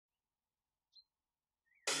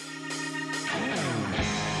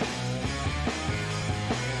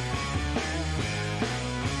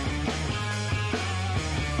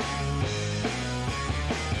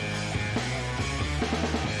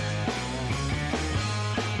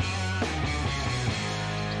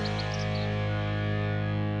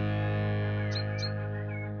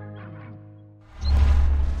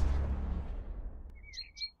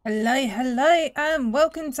Hello, hello, and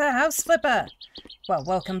welcome to House Flipper. Well,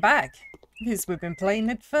 welcome back, because we've been playing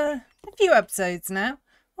it for a few episodes now.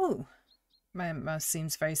 Oh, my mouse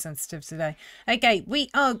seems very sensitive today. Okay, we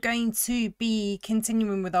are going to be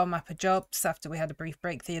continuing with our map of jobs after we had a brief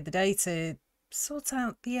break the other day to sort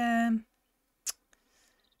out the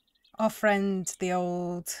our friend, the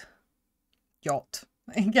old yacht.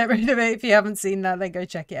 Get rid of it. If you haven't seen that, then go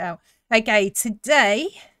check it out. Okay, today,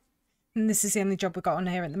 and this is the only job we've got on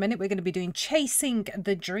here at the minute, we're going to be doing Chasing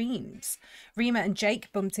the Dreams. Rima and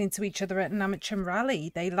Jake bumped into each other at an amateur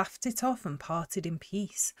rally. They laughed it off and parted in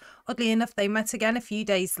peace. Oddly enough, they met again a few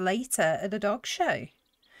days later at a dog show.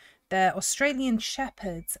 Their Australian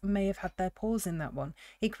shepherds may have had their paws in that one.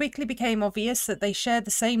 It quickly became obvious that they shared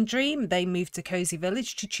the same dream. They moved to Cozy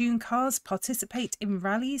Village to tune cars, participate in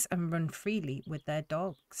rallies, and run freely with their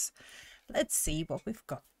dogs. Let's see what we've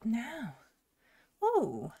got now.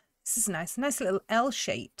 Oh, this is nice. Nice little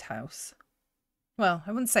L-shaped house. Well,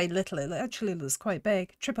 I wouldn't say little. It actually looks quite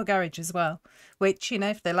big. Triple garage as well. Which, you know,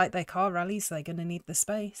 if they like their car rallies, they're going to need the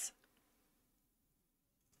space.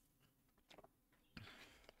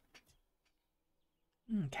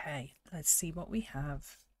 Okay, let's see what we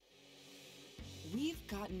have. We've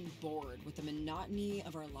gotten bored with the monotony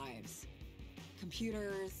of our lives.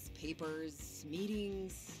 Computers, papers,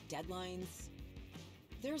 meetings, deadlines.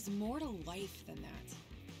 There's more to life than that.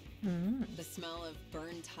 The smell of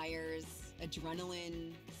burned tires,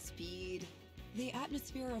 adrenaline, speed, the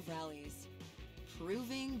atmosphere of rallies,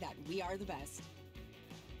 proving that we are the best.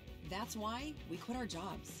 That's why we quit our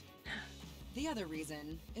jobs. The other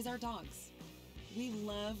reason is our dogs. We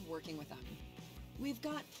love working with them. We've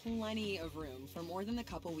got plenty of room for more than the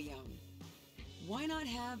couple we own. Why not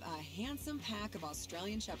have a handsome pack of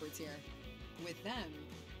Australian Shepherds here? With them,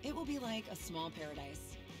 it will be like a small paradise.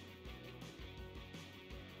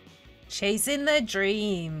 Chasing their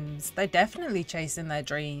dreams. They're definitely chasing their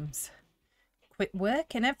dreams. Quit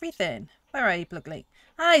work and everything. Where are you, Plugly?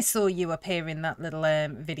 I saw you appear in that little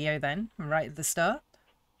video then, right at the start.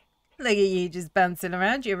 Look at you just bouncing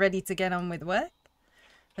around. You're ready to get on with work.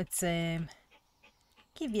 Let's give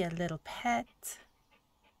you a little pet.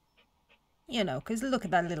 You know, because look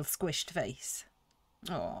at that little squished face.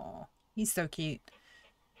 Oh, he's so cute.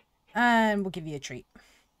 And we'll give you a treat.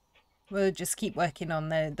 We'll just keep working on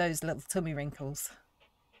those little tummy wrinkles.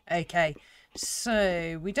 Okay,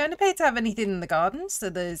 so we don't appear to have anything in the garden, so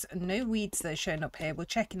there's no weeds that are showing up here. We'll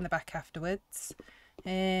check in the back afterwards.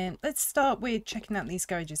 Let's start with checking out these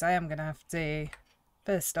garages. I am going to have to,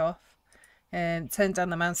 first off, turn down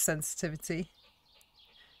the mouse sensitivity.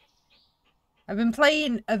 I've been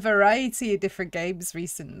playing a variety of different games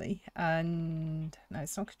recently, and no,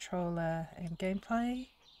 it's not controller. Gameplay.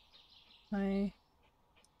 No.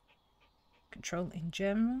 Control in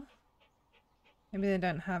general. Maybe they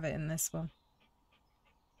don't have it in this one.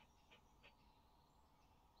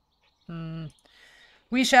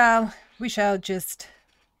 We shall just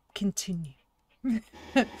continue.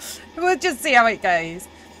 We'll just see how it goes.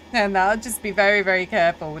 And I'll just be very, very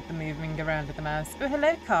careful with the moving around of the mouse. Oh,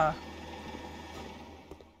 hello, car.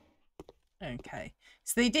 Okay.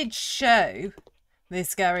 So they did show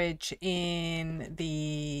this garage in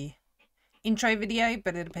the intro video,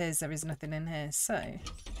 but it appears there is nothing in here. So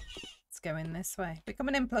let's go in this way. We're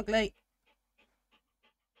coming in, Plugly.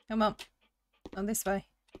 Come on. On this way.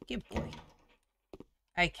 Good boy.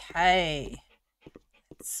 Okay.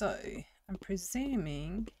 So I'm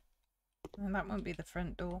presuming that won't be the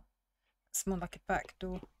front door. It's more like a back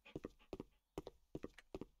door.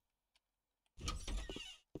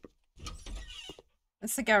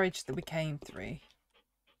 That's the garage that we came through.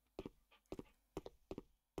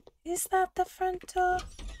 Is that the front door?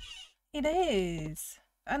 It is.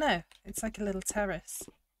 Oh no, it's like a little terrace.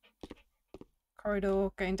 Corridor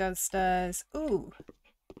going downstairs. Ooh.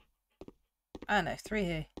 Oh no, 3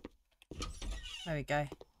 here. There we go.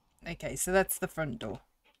 Okay, so that's the front door.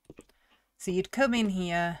 So you'd come in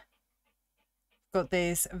here. Got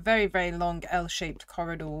this very, very long L-shaped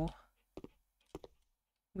corridor.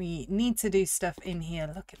 We need to do stuff in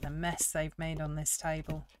here. Look at the mess they've made on this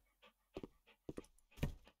table.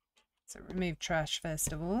 So remove trash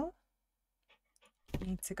first of all.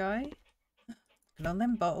 Need to go. Look at all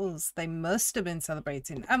them bottles. They must have been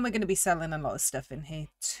celebrating. And we're going to be selling a lot of stuff in here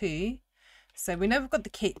too. So we know we've got the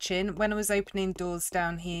kitchen. When I was opening doors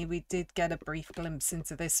down here, we did get a brief glimpse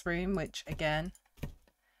into this room, which again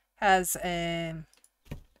has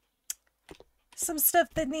some stuff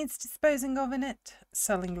that needs disposing of in it.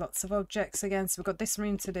 Selling lots of objects again. So we've got this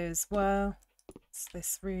room to do as well. It's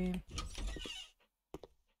this room.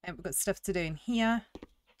 And we've got stuff to do in here.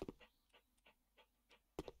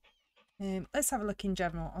 Let's have a look in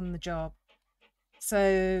general on the job.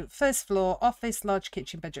 So first floor, office, large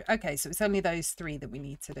kitchen, bedroom. Okay, so it's only those 3 that we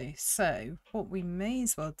need to do. So what we may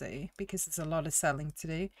as well do, because there's a lot of selling to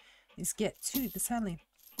do, is get to the selling.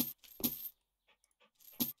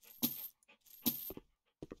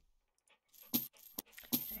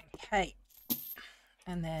 Okay,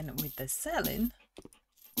 and then with the selling,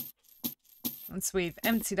 once we've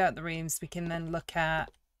emptied out the rooms, we can then look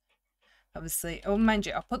at, obviously, oh mind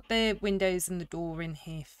you, I'll put the windows and the door in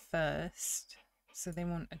here first. So they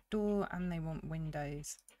want a door and they want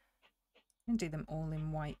windows. I'm going to do them all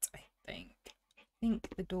in white, I think. I think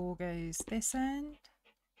the door goes this end.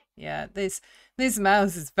 Yeah, this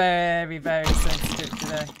mouse is very, very sensitive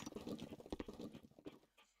today.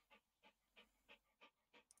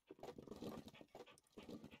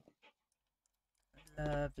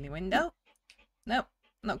 Lovely window. Nope,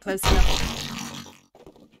 not close enough.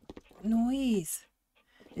 Noise.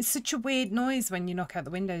 It's such a weird noise when you knock out the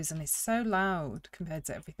windows, and it's so loud compared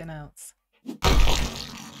to everything else.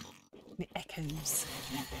 The echoes.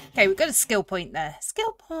 Okay, we've got a skill point there.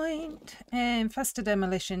 Skill point. Faster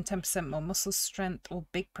demolition, 10% more muscle strength, or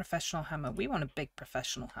big professional hammer. We want a big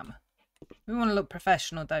professional hammer. We want to look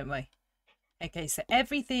professional, don't we? Okay, so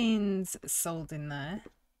everything's sold in there.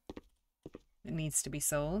 It needs to be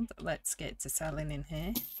sold. Let's get to selling in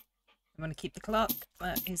here. We want to keep the clock.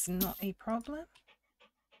 That is not a problem.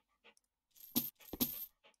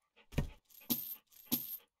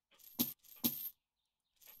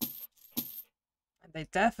 They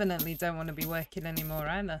definitely don't want to be working anymore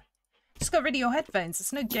either. Just got rid of your headphones.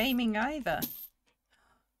 It's no gaming either.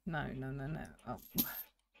 No.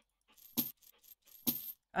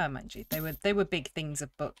 Oh, mind you, they were big things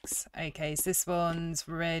of books. Okay, so this one's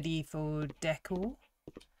ready for decor.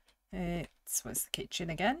 What's the kitchen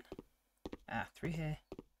again? Ah, through here.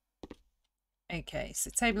 Okay, so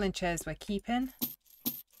table and chairs we're keeping.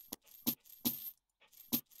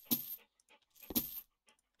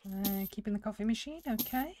 Keeping the coffee machine,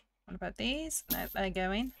 okay. What about these? No, they're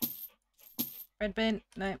going. Red bin,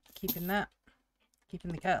 no, keeping that.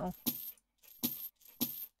 Keeping the kettle.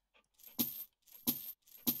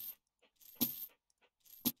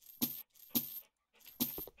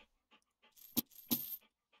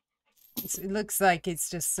 It looks like it's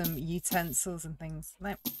just some utensils and things.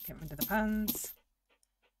 No, get rid of the pans.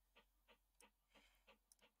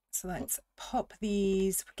 So let's pop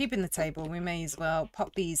these, we're keeping the table, we may as well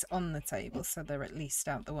pop these on the table so they're at least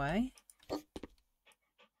out the way.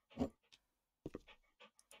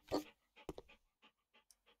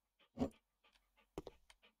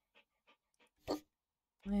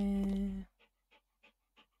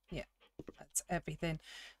 Yeah, that's everything.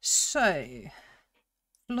 So,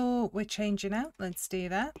 floor we're changing out, let's do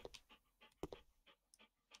that.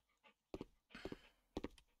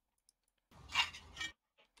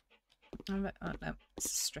 Oh no, it's a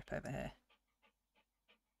strip over here.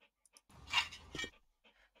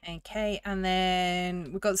 Okay, and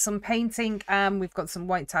then we've got some painting and we've got some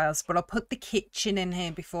white tiles, but I'll put the kitchen in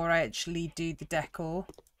here before I actually do the decor.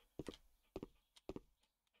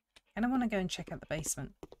 And I want to go and check out the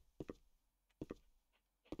basement.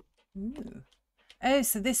 Ooh. Oh,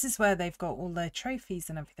 so this is where they've got all their trophies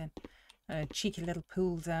and everything. A cheeky little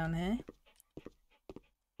pool down here.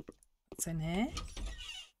 What's in here?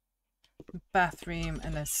 Bathroom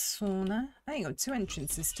and a sauna. Oh, you got 2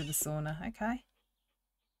 entrances to the sauna. Okay.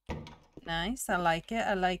 Nice. I like it.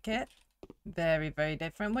 I like it. Very, very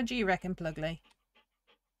different. What do you reckon, Plugly?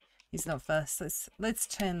 He's not first. Let's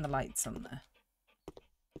turn the lights on there.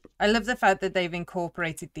 I love the fact that they've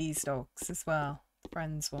incorporated these dogs as well.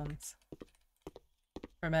 Friends ones.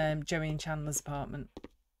 From Joey and Chandler's apartment.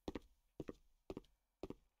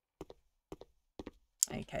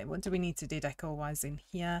 Okay, what do we need to do decor-wise in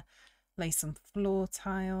here? Lay some floor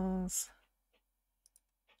tiles.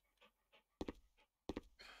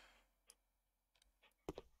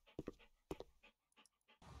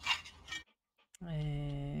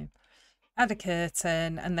 Add a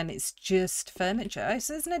curtain, and then it's just furniture. Oh,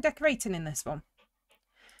 so there's no decorating in this one.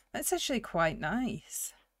 That's actually quite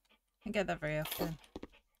nice. I get that very often.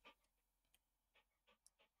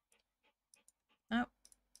 Oh,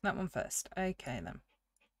 that one first. Okay then.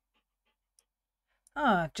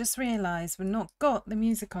 Ah, I've just realised we've not got the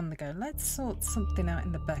music on the go. Let's sort something out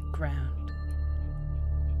in the background.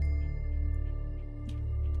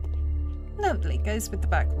 Lovely, goes with the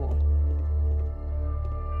back wall.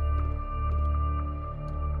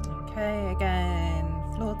 Okay, again,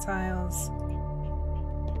 floor tiles.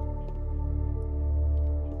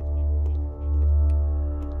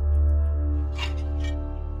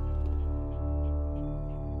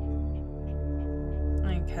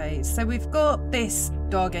 Okay, Okay, so we've got this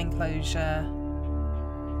dog enclosure.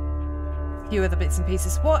 A few other bits and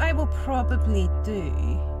pieces. What I will probably do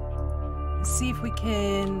is see if we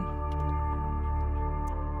can...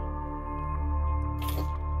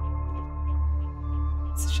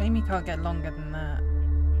 It's a shame you can't get longer than that.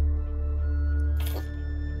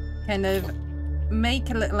 Kind of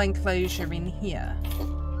make a little enclosure in here.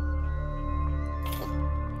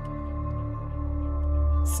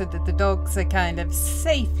 So that the dogs are kind of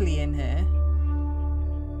safely in here.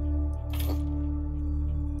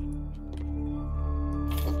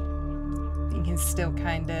 You can still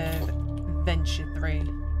kind of venture through.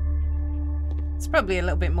 It's probably a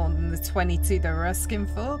little bit more than the 22 they were asking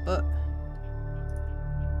for, but...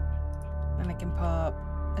 And I can pop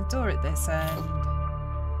a door at this end.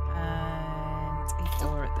 And a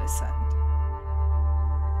door at this end.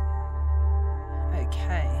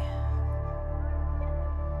 Okay.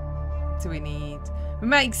 Do we need... We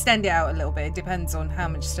might extend it out a little bit. It depends on how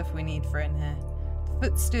much stuff we need for in here. The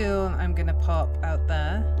footstool, I'm going to pop out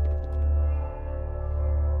there.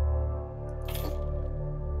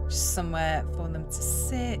 Just somewhere for them to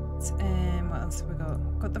sit. What else have we got?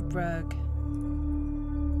 We've got the rug.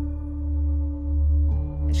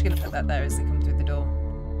 I'm just going to put that there as they come through the door.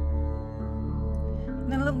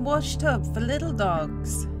 And a little wash tub for little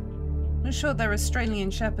dogs. I'm not sure their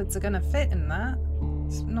Australian Shepherds are going to fit in that.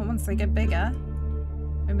 Not once they get bigger.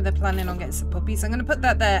 Maybe they're planning on getting some puppies. I'm going to put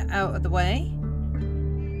that there out of the way.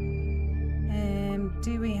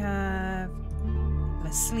 Do we have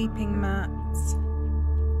the sleeping mats?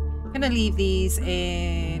 I'm going to leave these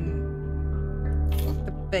in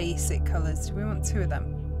the basic colours. Do we want 2 of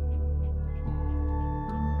them?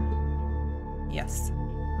 Yes.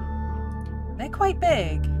 They're quite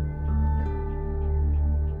big.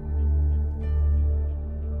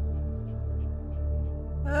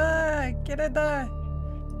 Get in there.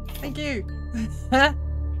 Thank you.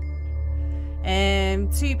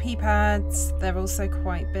 2 pee pads. They're also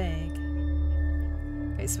quite big.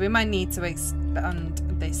 Okay, so we might need to expand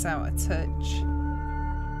this out a touch.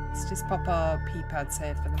 Let's just pop our pee pads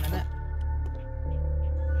here for the minute.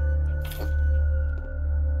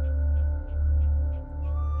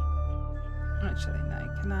 Actually, no.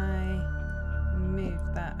 Can I move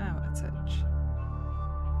that out a touch?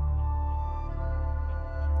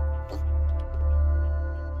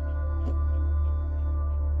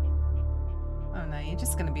 Oh no, you're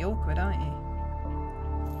just going to be awkward, aren't you?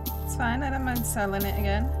 It's fine, I don't mind selling it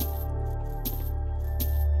again.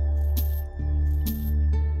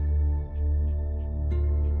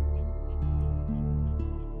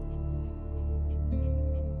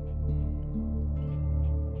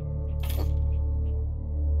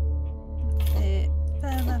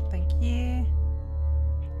 Further, thank you.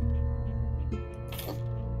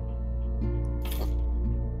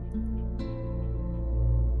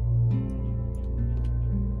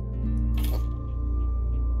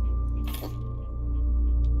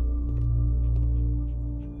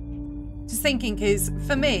 Thinking, because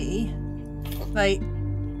for me, like,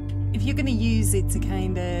 if you're going to use it to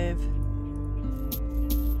kind of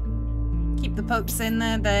keep the pups in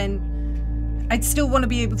there, then I'd still want to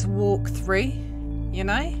be able to walk through, you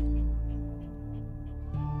know?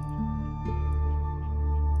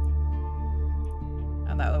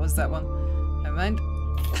 And that was that one. Never mind.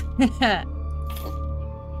 Yep,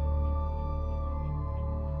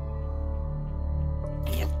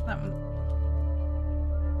 that one.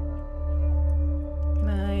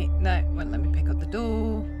 No, won't let me pick up the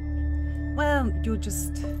door. Well, you're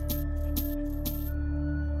just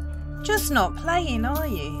not playing, are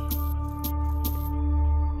you?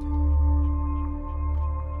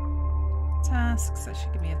 Tasks, that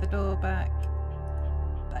should give me the door back.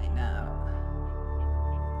 Play now.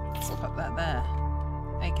 Let's pop that there.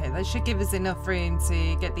 Okay, that should give us enough room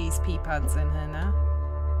to get these pee pads in here now.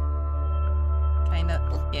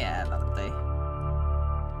 Kinda, yeah, that'll do.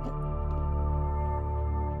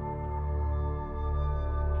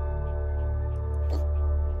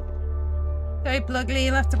 Go Plugly,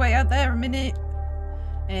 you'll have to wait out there a minute.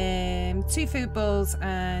 2 food bowls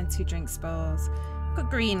and 2 drinks bowls. I've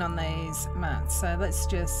got green on those mats, so let's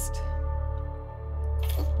just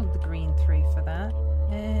put the green through for that.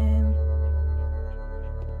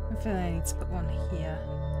 I feel I need to put one here.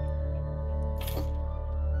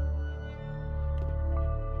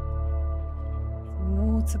 Some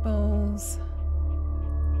water bowls.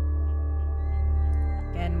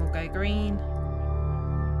 Again, we'll go green.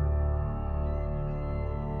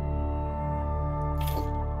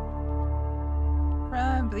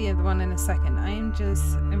 The other one in a second. I am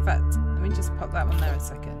just, in fact, let me just pop that one there a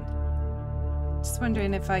second. Just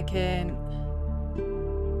wondering if I can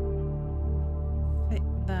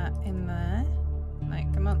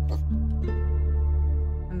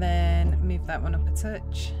move that one up a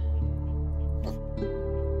touch.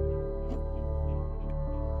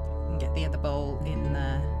 And get the other bowl in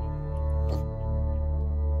there.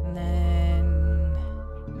 And then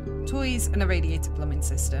toys and a radiator plumbing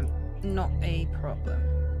system. Not a problem.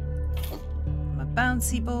 My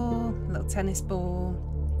bouncy ball, little tennis ball,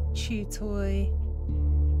 chew toy.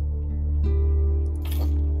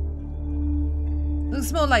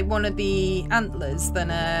 Looks more like one of the antlers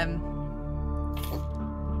than a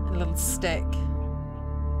little stick.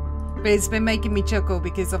 But it's been making me chuckle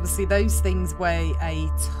because obviously those things weigh a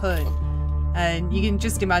ton. And you can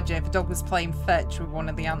just imagine if a dog was playing fetch with one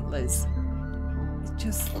of the antlers. It's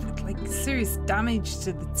just like serious damage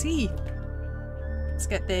to the teeth. Let's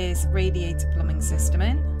get this radiator plumbing system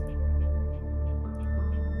in.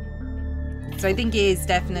 So I think it is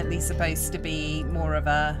definitely supposed to be more of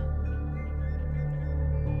a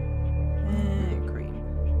green.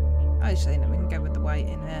 Actually, no, we can go with the white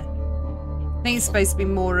in here. I think it's supposed to be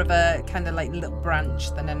more of a kind of like little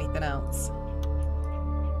branch than anything else.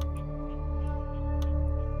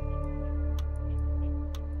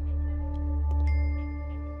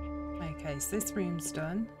 Okay, so this room's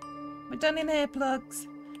done. We're done in here, plugs.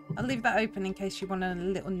 I'll leave that open in case you want a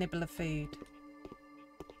little nibble of food.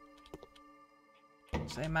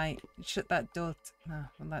 So, mate, shut that door. Oh,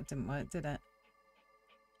 well, that didn't work, did it?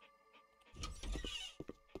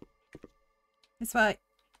 This way.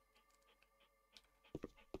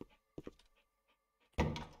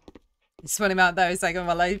 Just want him out there a second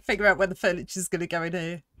while I figure out where the furniture's going to go in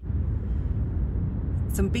here.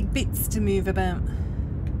 Some big bits to move about.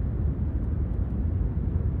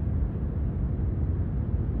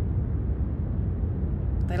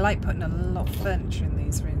 They like putting a lot of furniture in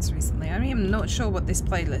these rooms recently. I am not sure what this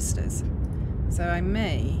playlist is. So I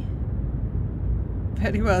may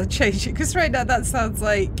very well change it. Because right now that sounds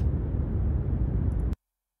like,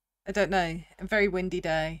 I don't know, a very windy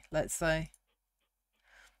day, let's say.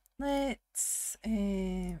 Let's,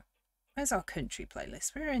 where's our country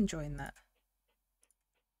playlist? We're enjoying that.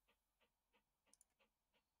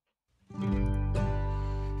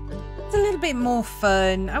 It's a little bit more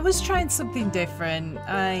fun. I was trying something different.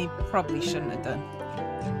 I probably shouldn't have done.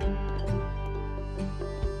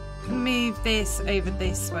 Move this over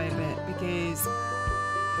this way a bit because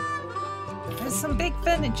there's some big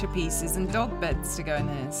furniture pieces and dog beds to go in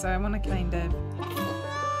here. So I want to kind of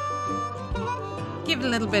give it a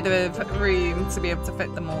little bit of room to be able to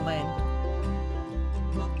fit them all in.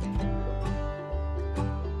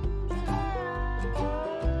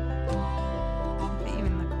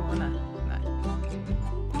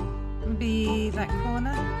 Be that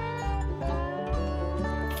corner.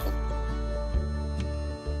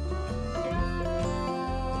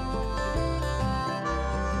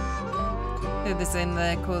 Do this in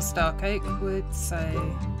the coarse dark oak wood, so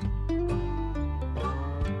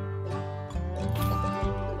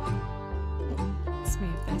let's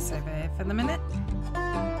move this over here for the minute.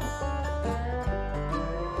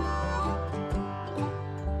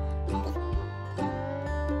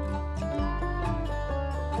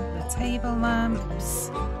 Table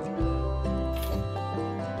lamps.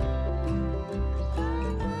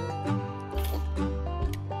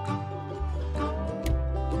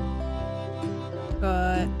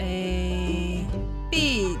 Got a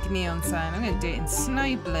big neon sign. I'm going to do it in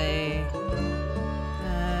snow blue.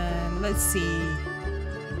 And let's see.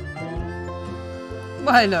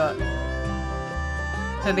 Why not?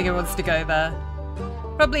 I don't think it wants to go there.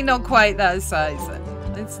 Probably not quite that size.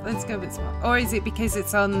 Let's go with small. Or is it because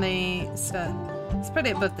it's on the stair? Let's put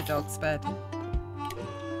it above the dog's bed.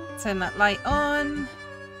 Turn that light on.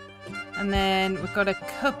 And then we've got a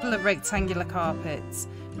couple of rectangular carpets.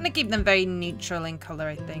 I'm going to keep them very neutral in colour,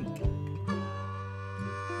 I think.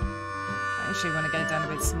 I actually want to go down a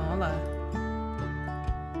bit smaller.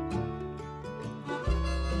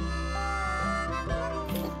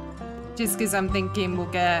 Just because I'm thinking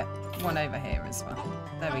we'll get one over here as well.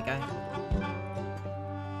 There we go.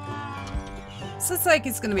 So it's like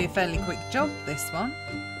it's going to be a fairly quick job, this one.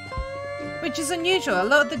 Which is unusual. A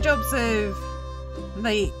lot of the jobs have,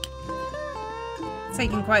 like,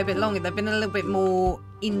 taken quite a bit longer. They've been a little bit more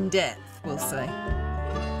in-depth, we'll say.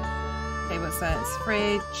 Okay, what's that? It's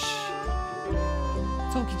fridge.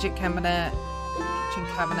 Talkie chip cabinet. Kitchen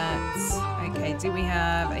cabinets. Okay, do we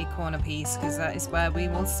have a corner piece? Because that is where we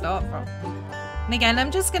will start from. And again, I'm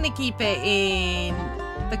just going to keep it in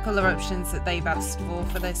the colour options that they've asked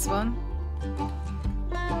for this one.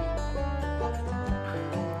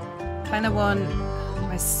 Kind of want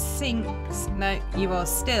my sinks. No, you are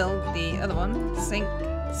still the other one. Sink,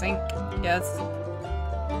 yes.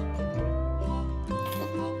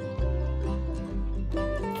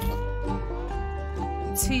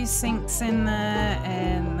 2 sinks in there,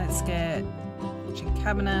 and let's get kitchen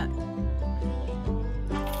cabinet.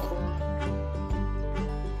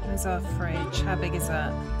 Where's our fridge? How big is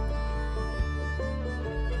that?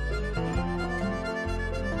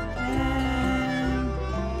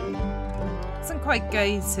 Doesn't quite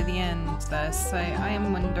go to the end there, so I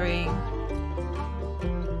am wondering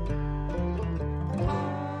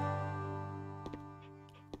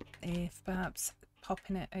if perhaps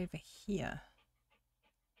popping it over here.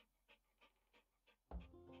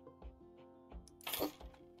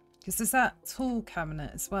 Because there's that tool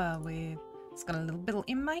cabinet as well with, it's got a little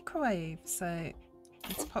built-in microwave, so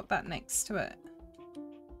let's pop that next to it.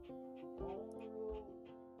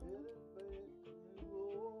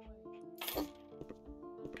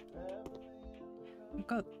 I've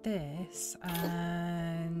got this,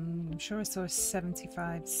 and I'm sure I saw a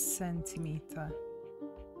 75 centimetre.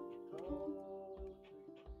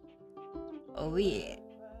 Oh yeah,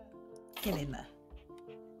 get in there.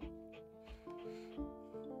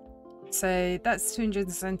 So that's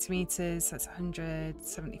 200 centimeters, that's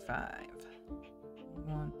 175.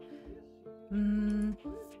 One.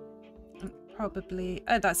 Probably,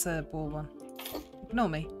 oh, that's a ball one. Ignore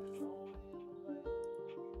me.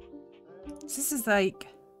 So this is like,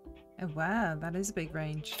 oh wow, that is a big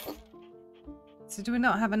range. So do we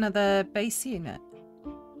not have another base unit?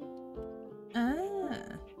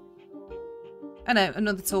 Ah. Oh no,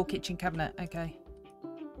 another tall kitchen cabinet, okay.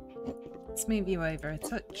 Let's move you over a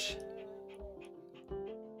touch.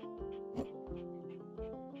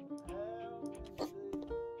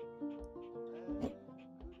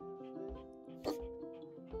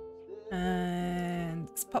 And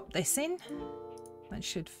let's pop this in. That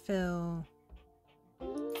should fill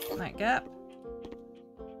that gap.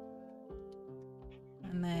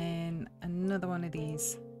 And then another one of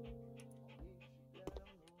these.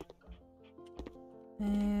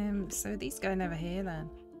 So these going over here then.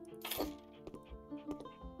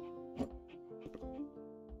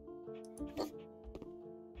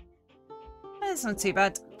 That's not too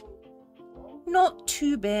bad. Not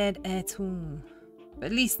too bad at all. But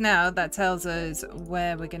at least now that tells us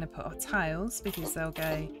where we're going to put our tiles, because they'll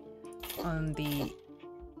go on the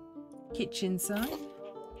kitchen side.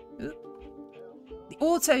 Oop. The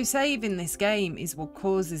autosave in this game is what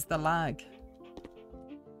causes the lag.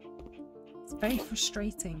 It's very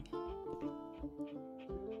frustrating.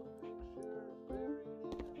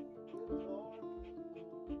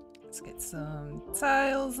 Let's get some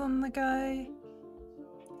tiles on the go.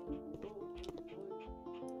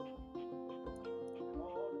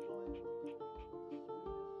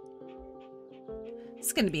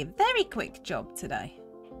 It's going to be a very quick job today.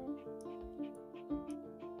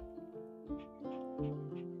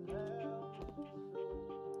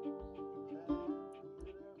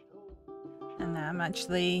 And I'm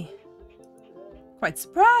actually quite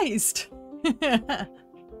surprised.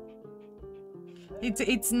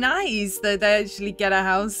 It's nice that they actually get a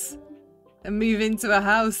house and move into a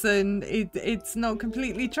house, and it's not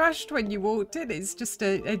completely trashed when you walked in. It's just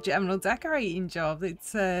a general decorating job.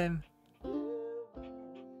 It's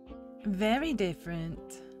very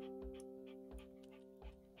different.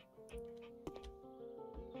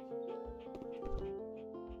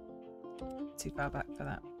 Too far back for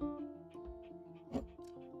that.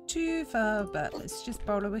 Too far back. Let's just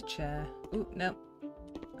borrow a chair. Oh, no.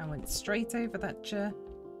 I went straight over that chair.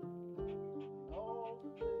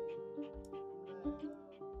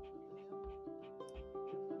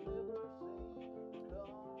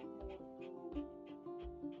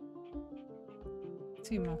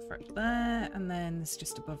 Two more for it there, and then it's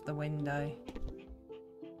just above the window.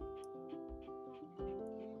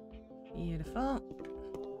 Beautiful.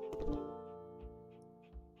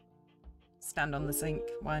 Stand on the sink,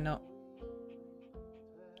 why not?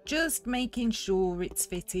 Just making sure it's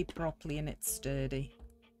fitted properly and it's sturdy.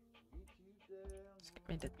 Just get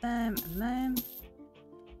rid of them and them.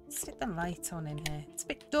 Stick the light on in here. It's a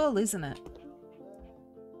bit dull, isn't it?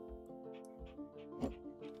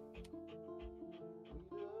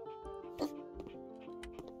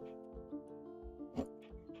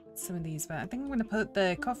 Some of these, but I think I'm going to put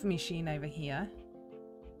the coffee machine over here.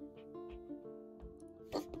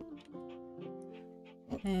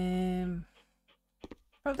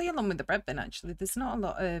 Probably along with the bread bin, actually. There's not a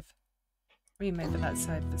lot of room over that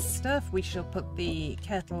side for stuff. We shall put the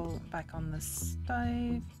kettle back on the stove.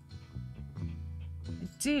 I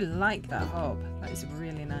do like that hob. That is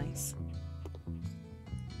really nice.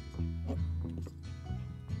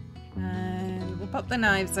 And we'll pop the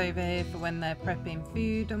knives over here for when they're prepping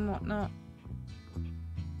food and whatnot.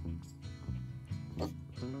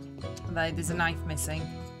 Although there's a knife missing.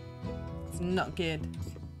 It's not good.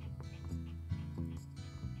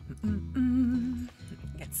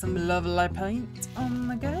 Get some lovely paint on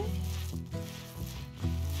the go.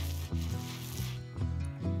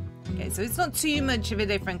 Okay, so it's not too much of a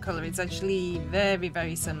different colour. It's actually very,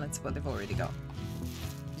 very similar to what they've already got.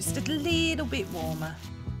 Just a little bit warmer.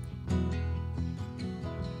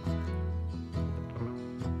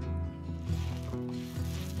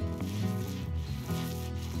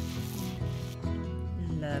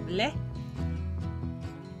 Lovely.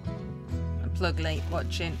 And Plug late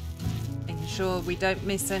watching, making sure we don't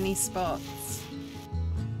miss any spots.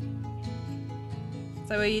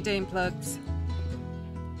 So what are you doing, Plugs?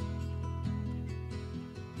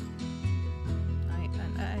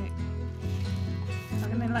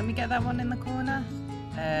 Not gonna let me get that one in the corner.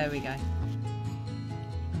 There we go.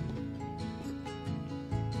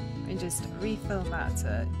 Let me just refill that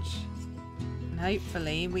touch. And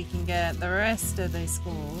hopefully we can get the rest of this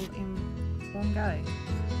wall in one go.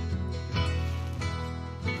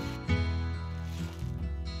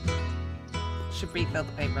 Should refill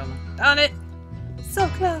the paint roller. Darn it! So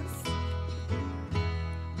close!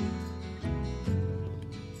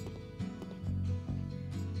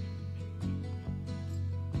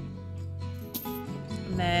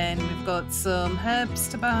 And then we've got some herbs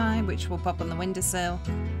to buy, which we'll pop on the windowsill.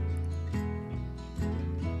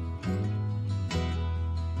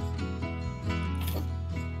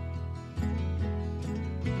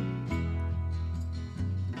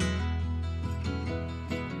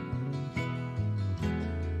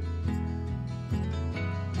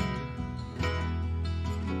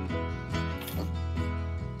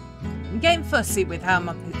 I'm getting fussy with how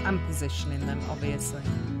I'm positioning them, obviously.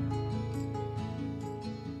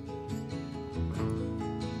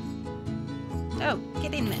 Oh,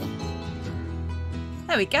 get in there.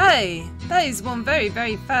 There we go. That is one very,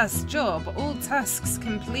 very fast job. All tasks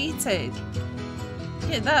completed.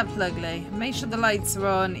 Look at that, Plugly. Make sure the lights are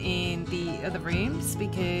on in the other rooms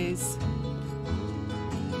because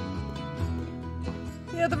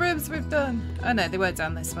the other rooms we've done. Oh no, they were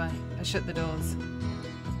down this way. I shut the doors.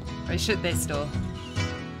 Or I shut this door.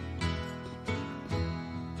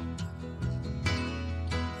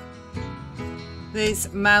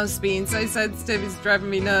 This mouse being so sensitive is driving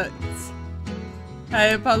me nuts. I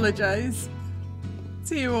apologise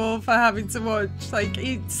to you all for having to watch. Like,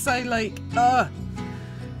 it's so like, ugh.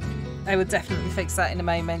 I will definitely fix that in a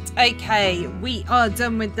moment. Okay, we are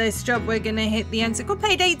done with this job. We're going to hit the end. So got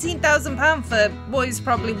paid £18,000 for what is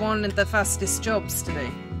probably one of the fastest jobs to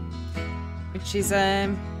do. Which is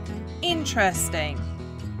interesting.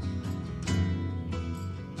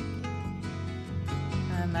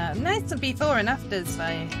 Nice to before and afters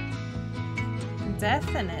though.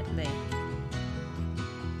 Definitely.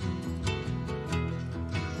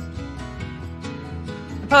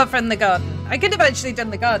 Apart from the garden. I could have actually done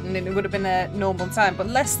the garden and it would have been a normal time, but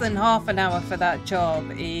less than half an hour for that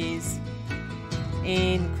job is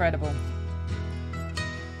incredible.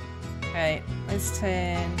 Okay, let's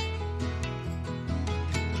turn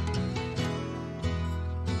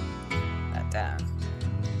that down.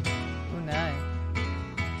 Oh no.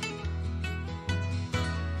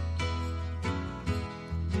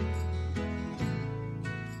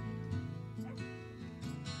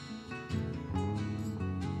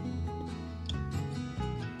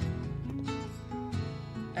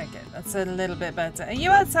 That's a little bit better. Are you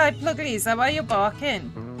outside, Plugly? Is that why you're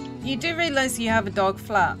barking? You do realise you have a dog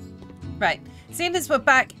flat. Right. Seeing as we're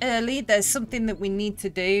back early, there's something that we need to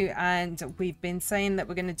do, and we've been saying that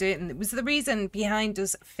we're going to do it, and it was the reason behind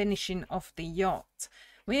us finishing off the yacht.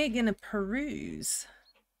 We're going to peruse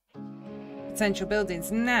potential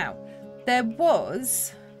buildings. Now, there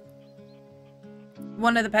was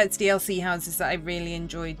one of the Pets DLC houses that I really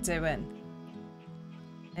enjoyed doing.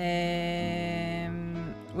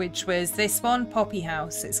 Which was this one, Poppy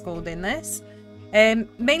House, it's called in this.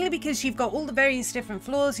 Mainly because you've got all the various different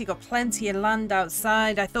floors, you've got plenty of land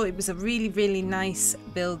outside. I thought it was a really, really nice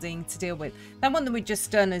building to deal with. That one that we've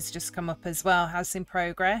just done has just come up as well, House in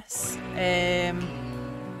Progress.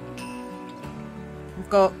 We've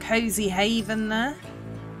got Cozy Haven there.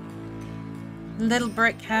 Little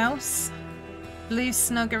Brick House. Blue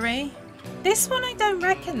Snuggery. This one I don't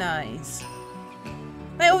recognise.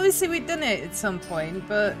 Like, obviously we've done it at some point,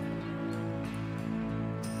 but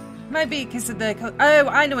maybe because of the... Oh,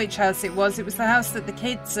 I know which house it was. It was the house that the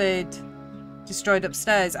kids had destroyed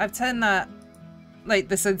upstairs. I've turned that, like,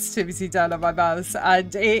 the sensitivity down on my mouse,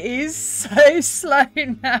 and it is so slow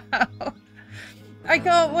now. I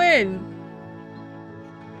can't win.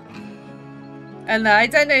 And I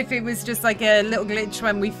don't know if it was just like a little glitch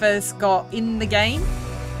when we first got in the game.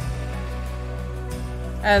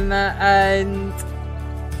 and there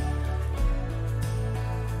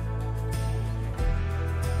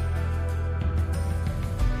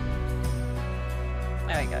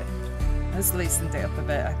we go. Let's loosened it up a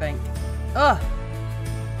bit, I think. Oh,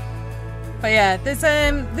 but yeah, there's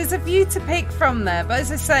a few to pick from there. But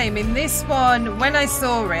as I say, I mean, this one, when I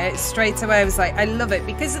saw it straight away, I was like, I love it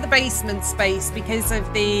because of the basement space, because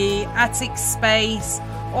of the attic space,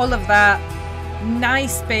 all of that.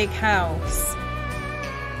 Nice big house.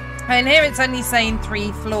 And here it's only saying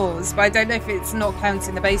 3 floors, but I don't know if it's not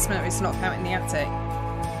counting the basement or it's not counting the attic.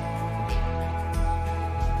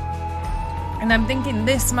 And I'm thinking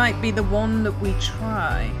this might be the one that we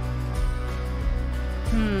try.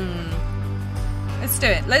 Let's do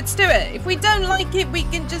it. Let's do it. If we don't like it, we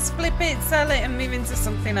can just flip it, sell it, and move into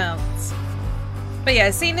something else. But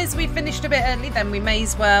yeah, seeing as we finished a bit early, then we may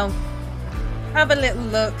as well have a little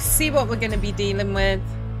look, see what we're going to be dealing with.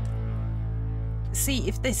 See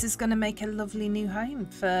if this is going to make a lovely new home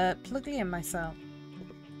for Plugly and myself.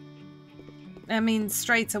 I mean,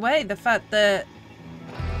 straight away, the fact that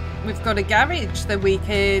we've got a garage that we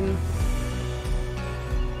can,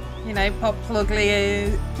 you know, pop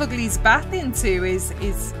Plugly's bath into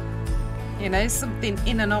is, you know, something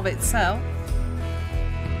in and of itself.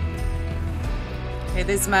 Okay,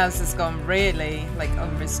 this mouse has gone really, like,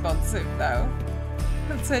 unresponsive now.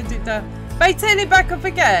 I've turned it down. If I turn it back up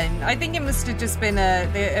again, I think it must have just been a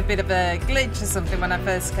bit of a glitch or something when I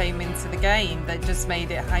first came into the game that just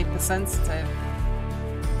made it hypersensitive.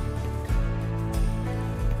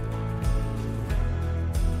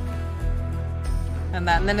 And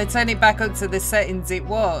then I turn it back up to the settings it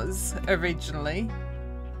was originally.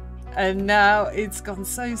 And now it's gone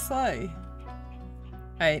so slow.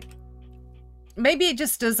 Right. Maybe it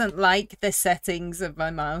just doesn't like the settings of my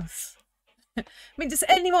mouse. I mean, does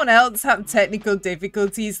anyone else have technical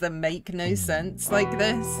difficulties that make no sense like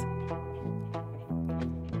this?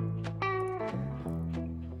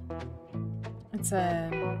 Let's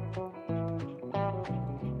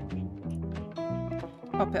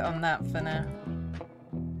pop it on that for now.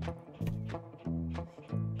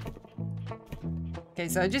 Okay,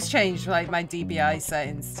 so I just changed like my DPI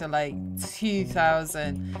settings to like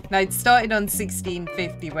 2000. Now it started on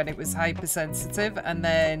 1650 when it was hypersensitive, and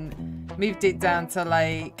then moved it down to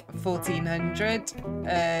like 1400,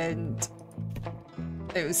 and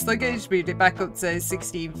it was sluggish. Moved it back up to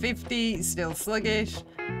 1650, still sluggish.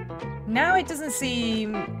 Now it doesn't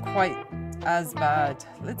seem quite as bad.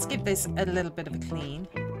 Let's give this a little bit of a clean.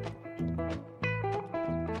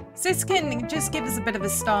 So this can just give us a bit of a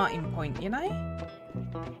starting point, you know?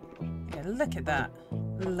 Yeah, look at that.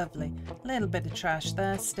 Lovely. Little bit of trash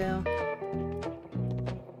there still.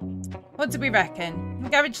 What do we reckon?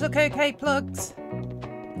 Garage look okay, Plugs?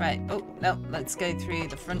 Right. Oh, no. Let's go through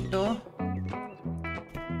the front door.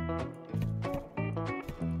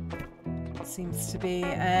 Seems to be...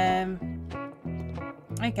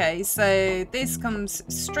 Okay, so this comes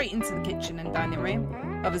straight into the kitchen and dining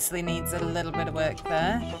room. Obviously needs a little bit of work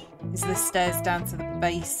there. Is the stairs down to the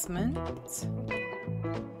basement.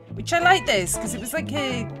 Which I like this, because it was like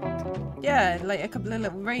a... Yeah, like a couple of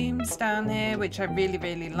little rooms down here, which I really,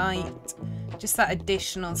 really liked. Just that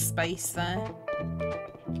additional space there.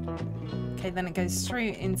 Okay, then it goes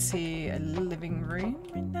through into a living room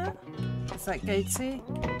right now. Does that go to?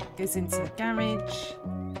 Goes into the garage.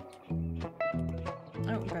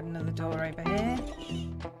 Oh, we've got another door over here.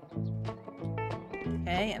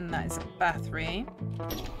 Okay, and that is a bathroom.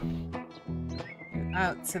 Go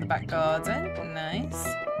out to the back garden. Nice.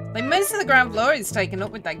 Like, most of the ground floor is taken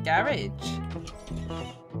up with that garage.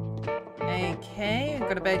 Okay, we've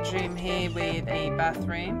got a bedroom here with a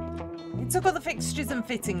bathroom. It took all the fixtures and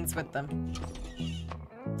fittings with them.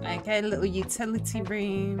 Okay, a little utility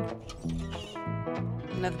room.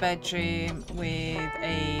 Another bedroom with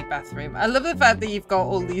a bathroom. I love the fact that you've got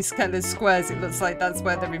all these kind of squares. It looks like that's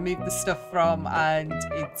where they removed the stuff from, and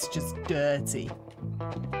it's just dirty.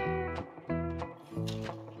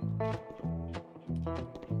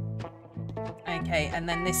 Okay, and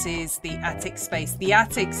then this is the attic space. The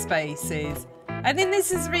attic space is... I think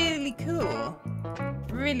this is really cool.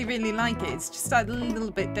 Really, really like it. It's just a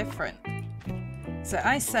little bit different. So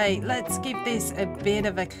I say, let's give this a bit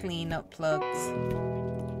of a clean up, Plugs.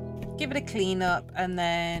 Give it a clean up, and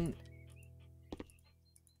then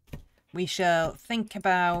we shall think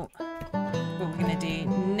about what we're going to do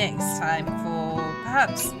next time for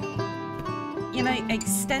perhaps, you know,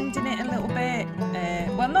 extending it a little bit.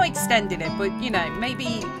 Well, not extending it, but, you know,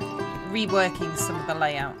 maybe reworking some of the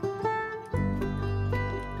layout.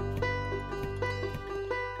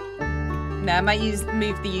 No, I might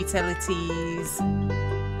move the utilities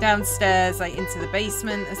downstairs, like into the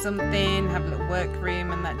basement or something. Have a little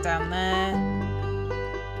workroom and that down there.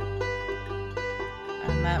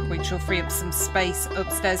 And that, which will free up some space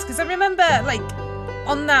upstairs. Because I remember, like,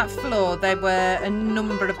 on that floor, there were a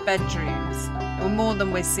number of bedrooms. Or more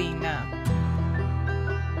than we're seeing now.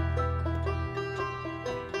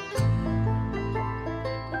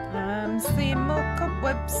 I'm seeing more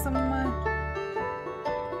cobwebs somewhere.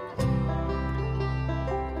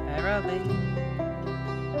 Where are they?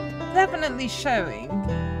 Definitely showing.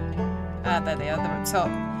 Ah, there they are. They're up top.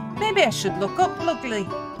 Maybe I should look up, Lovely.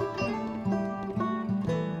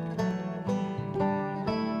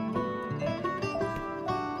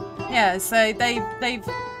 Yeah, so they've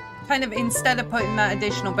kind of, instead of putting that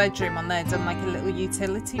additional bedroom on there, done like a little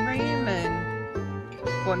utility room and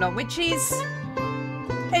whatnot, which is,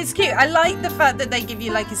 it's cute. I like the fact that they give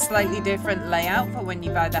you like a slightly different layout for when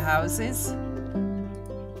you buy the houses.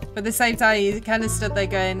 But at the same time, you kind of stood there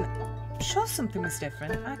going, I'm sure something was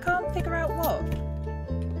different. I can't figure out what.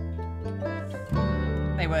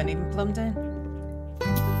 They weren't even plumbed in.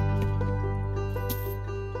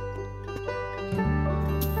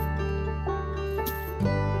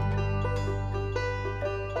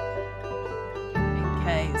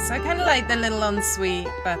 So I kind of like the little ensuite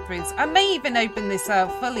bathrooms. I may even open this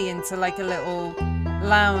out fully into like a little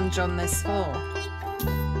lounge on this floor.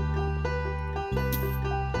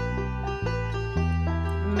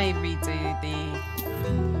 I may redo the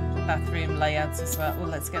bathroom layouts as well. Oh,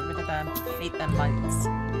 let's get rid of them. Hate them lights.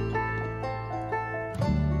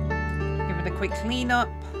 Give it a quick clean up.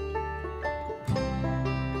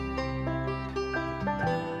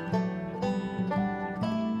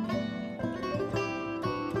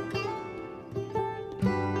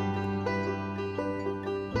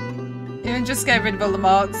 Even just get rid of all the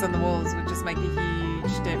marks on the walls would just make a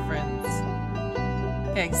huge difference.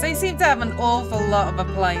 Okay, because they seem to have an awful lot of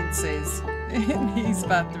appliances in these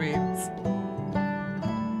bathrooms.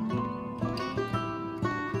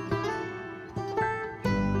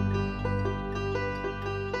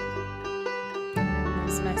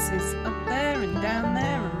 There's messes up there and down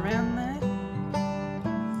there and around there.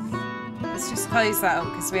 Let's just close that up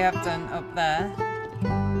because we have done up there.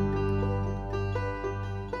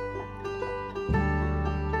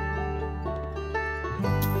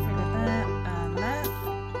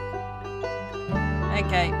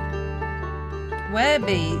 Okay, where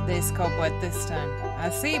be this cobweb this time? I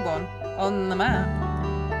see one on the map.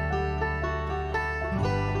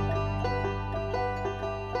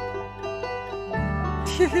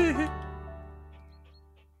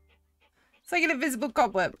 It's like an invisible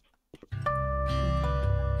cobweb.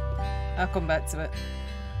 I'll come back to it.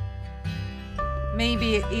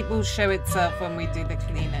 Maybe it will show itself when we do the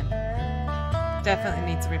cleaning.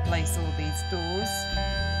 Definitely need to replace all these doors.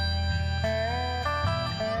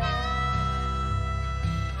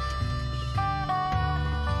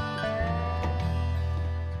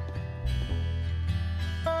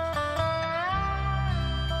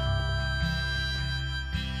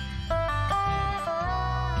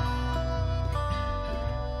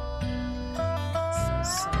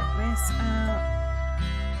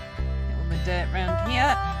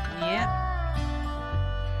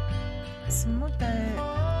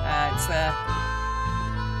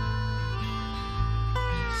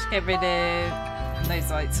 Get rid of those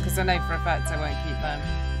lights because I know for a fact I won't keep them.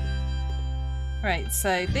 Right,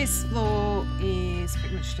 so this floor is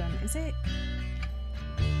pretty much done, is it?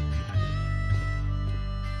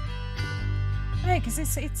 No,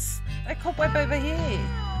 because it's a cobweb over here.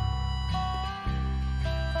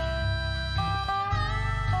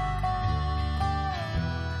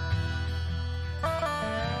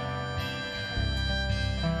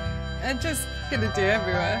 I'm just gonna do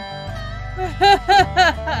everywhere.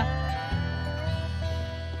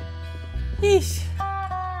 Yeesh.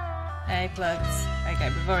 Hey, plugs. Okay,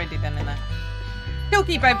 we've already done that. Still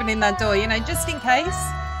keep opening that door, you know, just in case.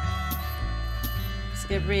 Let's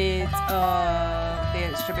get rid of the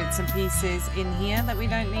extra bits and pieces in here that we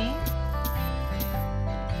don't need.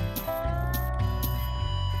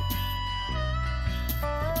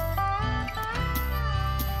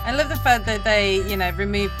 I love the fact that they, you know,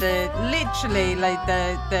 remove the, literally, like,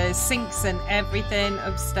 the sinks and everything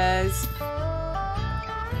upstairs. I'll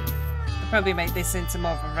probably make this into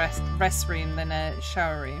more of a rest room than a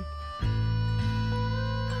shower room.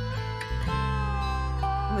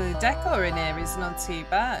 The decor in here is not too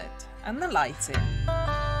bad. And the lighting.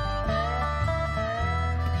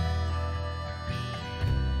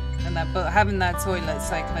 And that, but having that toilet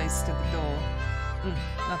so close to the door.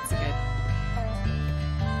 Not so good.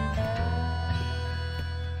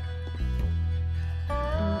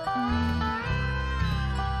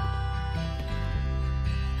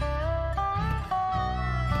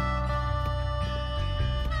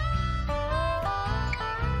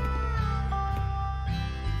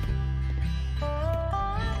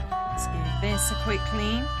 this a quick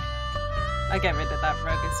clean. I get rid of that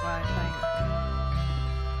rug as well, I think.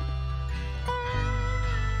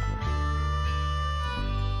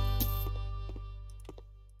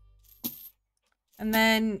 And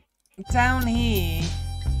then down here,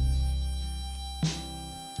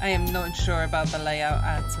 I am not sure about the layout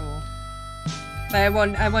at all. But I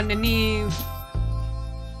want a new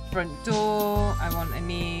front door. I want a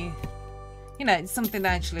new, you know, something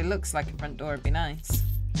that actually looks like a front door would be nice.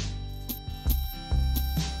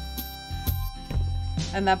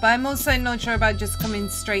 And that, but I'm also not sure about just coming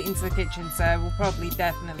straight into the kitchen, so I will probably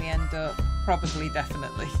definitely end up,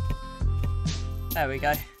 there we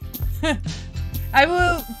go. I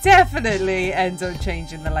will definitely end up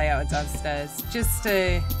changing the layout downstairs, just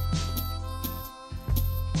to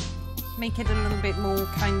make it a little bit more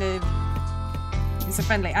kind of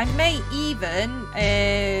user-friendly. I may even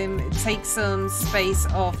take some space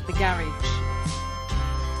off the garage,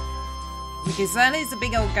 because that is a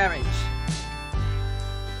big old garage.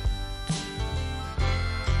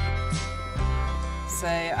 So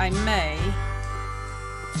I may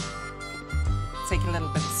take a little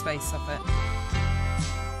bit of space off it.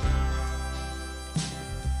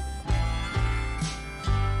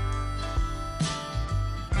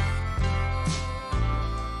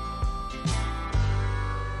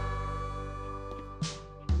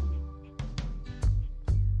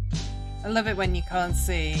 I love it when you can't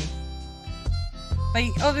see. Like,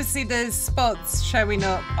 obviously there's spots showing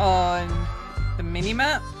up on the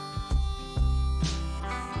mini-map,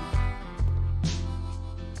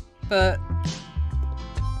 but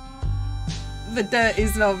the dirt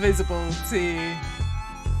is not visible to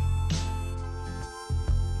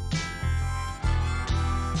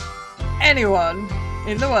anyone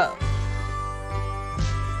in the world.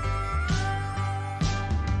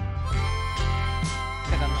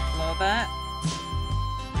 Bit on the floor there.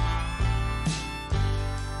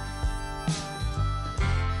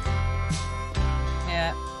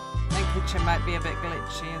 Yeah, the kitchen might be a bit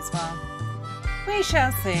glitchy as well. We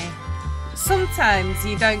shall see. Sometimes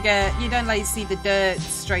you don't like see the dirt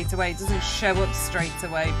straight away. It doesn't show up straight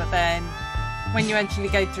away, but then when you actually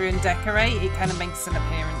go through and decorate, it kind of makes an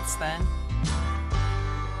appearance then.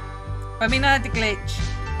 But I mean, I had a glitch.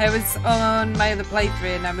 I was on my other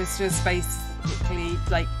playthrough and I was just basically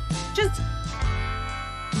like just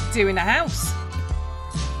doing a house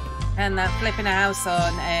and flipping a house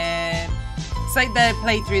on. It's like the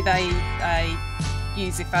playthrough that I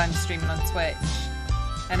use if I'm streaming on Twitch.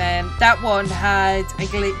 And that one had a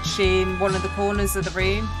glitch in one of the corners of the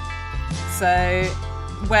room. So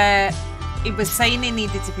where it was saying it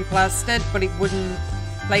needed to be plastered, but it wouldn't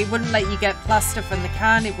let you get plaster from the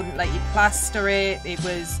can. It wouldn't let you plaster it.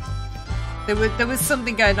 There was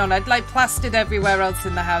something going on. I'd like plastered everywhere else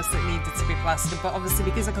in the house that needed to be plastered, but obviously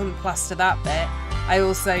because I couldn't plaster that bit, I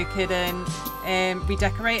also couldn't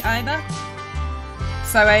redecorate either.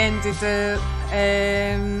 So I ended up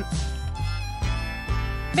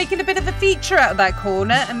making a bit of a feature out of that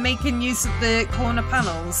corner and making use of the corner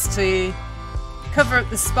panels to cover up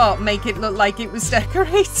the spot, make it look like it was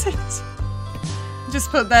decorated. Just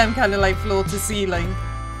put them kind of like floor to ceiling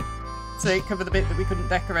to cover the bit that we couldn't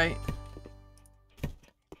decorate.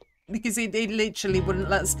 Because it literally wouldn't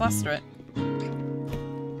let us plaster it.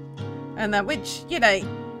 And that, which, you know,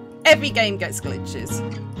 every game gets glitches.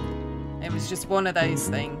 It was just one of those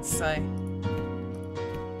things, so...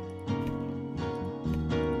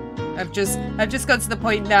 I've just got to the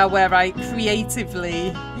point now where I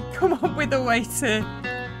creatively come up with a way to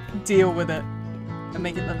deal with it and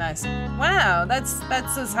make it look nice. Wow, that's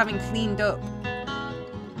us having cleaned up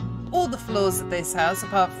all the floors of this house,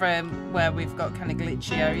 apart from where we've got kind of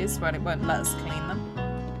glitchy areas where it won't let us clean them.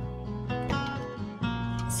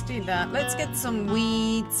 Let's do that. Let's get some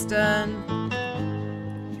weeds done.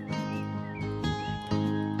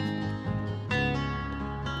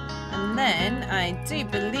 And then I do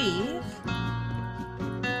believe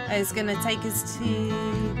it's going to take us to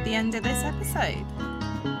the end of this episode.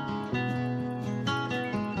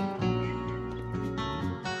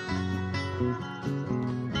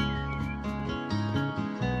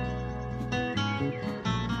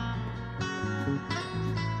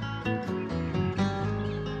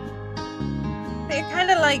 I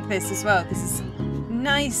kind of like this as well. This is a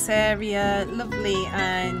nice area, lovely,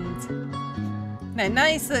 and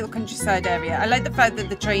nice little countryside area. I like the fact that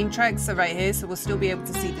the train tracks are right here, so we'll still be able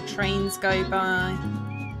to see the trains go by.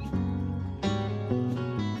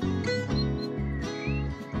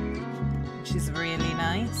 Which is really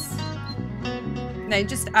nice. No, it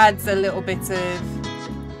just adds a little bit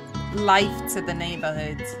of life to the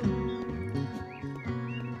neighborhood.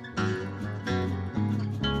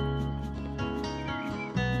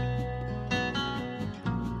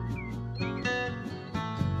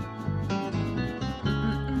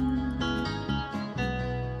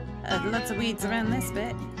 lots of weeds around this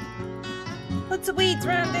bit. Lots of weeds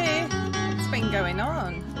around here. What's been going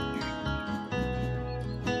on?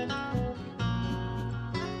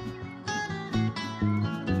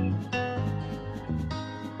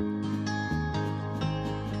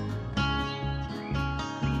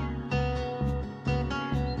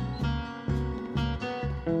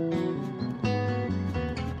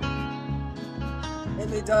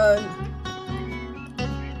 Nearly done.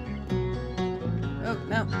 Oh,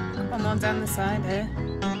 no. One more down the side here.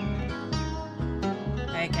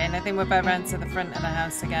 Okay, and I think we're back around to the front of the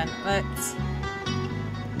house again. Let's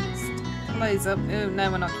just close up. Oh,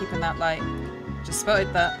 no, we're not keeping that light. Just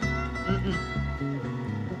spotted that.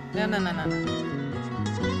 No, no, no, no, no.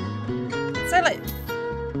 Sell it.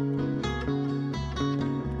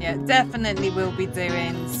 Yeah, definitely will be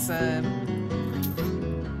doing some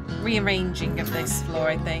rearranging of this floor,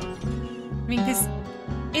 I think. I mean, because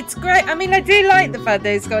it's great. I mean, I do like the fact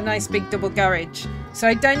that it's got a nice big double garage. So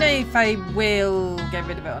I don't know if I will get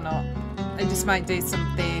rid of it or not. I just might do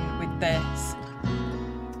something with this.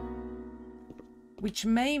 Which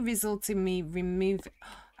may result in me remove...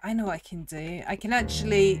 I know what I can do. I can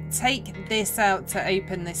actually take this out to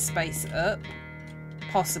open this space up.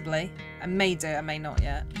 Possibly. I may do it, I may not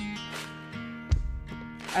yet.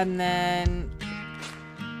 And then...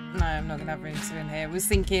 No, I'm not going to have room to in here. I was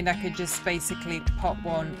thinking I could just basically pop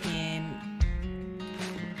one in...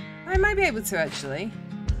 I might be able to actually.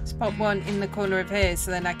 Just pop one in the corner of here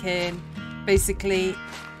so then I can basically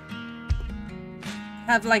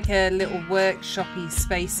have like a little workshop-y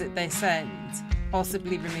space at this end.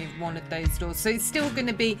 Possibly remove one of those doors. So it's still going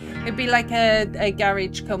to be, it'd be like a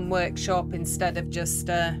garage come workshop instead of just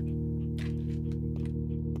a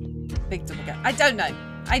big double garage. I don't know.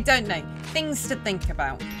 I don't know. Things to think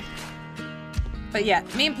about. But yeah,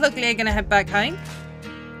 me and Plugly are going to head back home.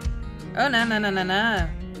 Oh, no, no, no, no, no.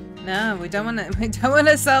 No, we don't want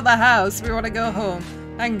to sell the house. We want to go home.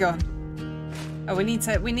 Hang on. Oh, we need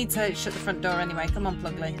to shut the front door anyway. Come on,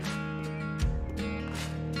 Plugly.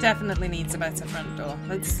 Definitely needs a better front door.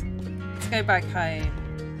 Let's go back home.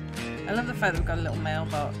 I love the fact that we've got a little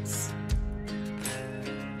mailbox.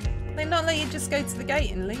 They not let you just go to the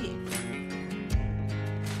gate and leave.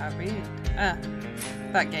 How rude. Ah,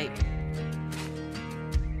 that gate.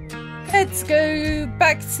 Let's go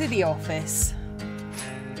back to the office.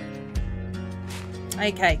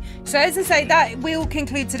 Okay, so as I say, that will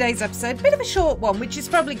conclude today's episode. Bit of a short one, which is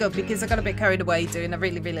probably good because I got a bit carried away doing a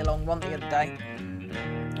really, really long one the other day.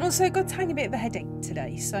 Also, I got a tiny bit of a headache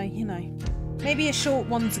today, so, you know, maybe a short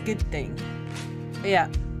one's a good thing. But yeah,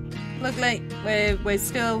 luckily, we're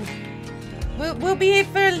still... We'll be here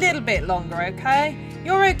for a little bit longer, okay?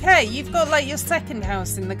 You're okay. You've got, like, your second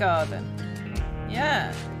house in the garden.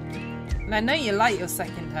 Yeah. And I know you like your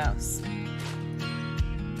second house.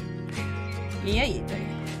 Yeah, you do.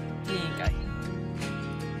 Here you go.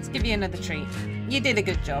 Let's give you another treat. You did a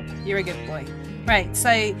good job. You're a good boy. Right, so,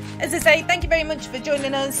 as I say, thank you very much for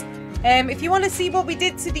joining us. If you want to see what we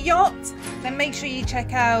did to the yacht, then make sure you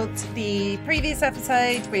check out the previous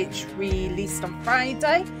episode, which released on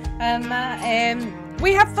Friday. And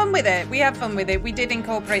we have fun with it. We have fun with it. We did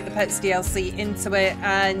incorporate the Pets DLC into it,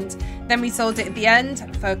 and then we sold it at the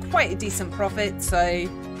end for quite a decent profit, so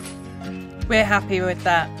we're happy with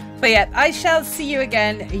that. But yeah, I shall see you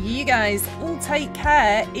again. You guys all take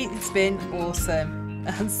care. It's been awesome.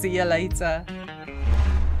 I'll see you later.